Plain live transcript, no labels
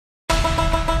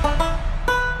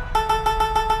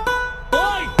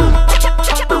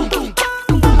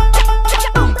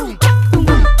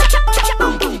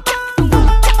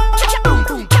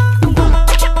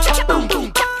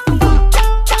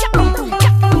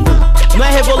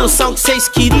revolução que cês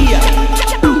queria.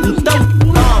 Então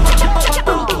toma.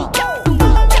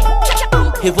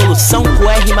 Revolução com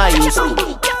R maiúsculo.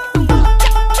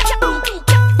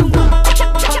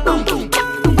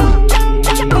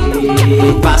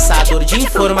 Passador de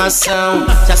informação,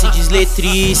 já se diz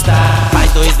letrista.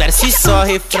 Faz 2 versos e só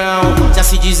refrão, já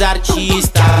se diz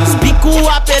artista. Os bico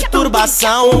a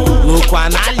perturbação, louco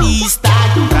analista.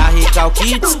 Pra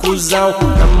recalque e discussão,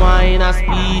 tamo aí nas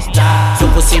pistas. Se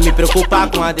eu fosse me preocupar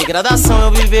com a degradação,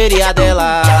 eu viveria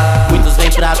dela. Muitos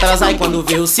vêm pra trás, aí quando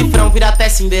vê o cifrão vira até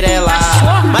Cinderela.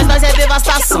 Mas nós é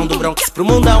devastação, do Bronx pro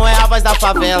mundão é a voz da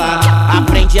favela.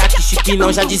 Aprende aqui, Chique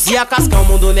não já dizia Cascão, o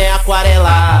mundo nem é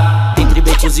aquarela. Entre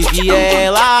becos e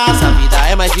vielas, a vida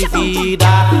é mais vivida.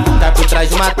 Tá por trás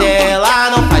de uma tela,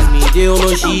 não faz minha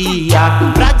ideologia.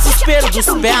 Pra desespero dos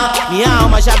pela, minha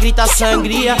alma já grita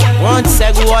sangria. Onde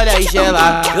cego olha e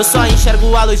gela, eu só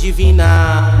enxergo a luz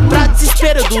divina. Pra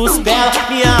desespero dos pela,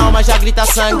 minha alma já grita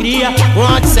sangria.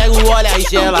 Onde cego olha e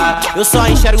gela, eu só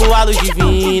enxergo a luz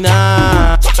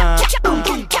divina.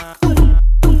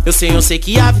 Eu sei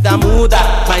que a vida muda,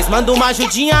 mas manda uma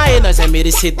ajudinha aí, nós é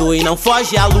merecedor e não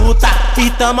foge a luta. E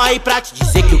tamo aí pra te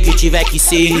dizer que o que tiver que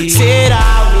ser,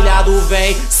 será. Humilhado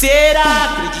vem,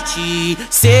 será. Acredite,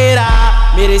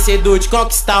 será. Merecedor de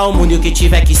conquistar o mundo e o que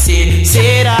tiver que ser,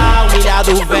 será.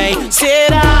 Humilhado vem,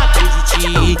 será.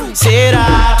 Acredite,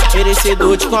 será.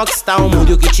 Merecedor de conquistar o mundo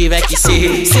e o que tiver que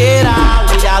ser, será.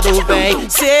 Humilhado vem,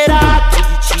 será.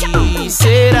 Acredite,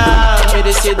 será.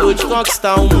 Merecedor de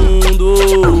conquistar o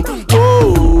mundo.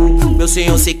 Meu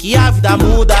senhor, eu sei que a vida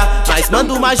muda, mas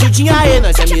manda uma ajudinha aí,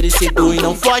 nós é merecedor e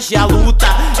não foge a luta.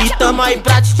 E tamo aí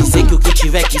pra te dizer que o que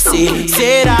tiver que ser,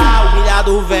 será.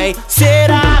 Humilhado vem,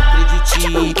 será.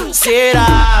 Acredite,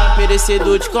 será.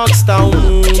 Merecedor de conquistar o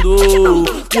mundo.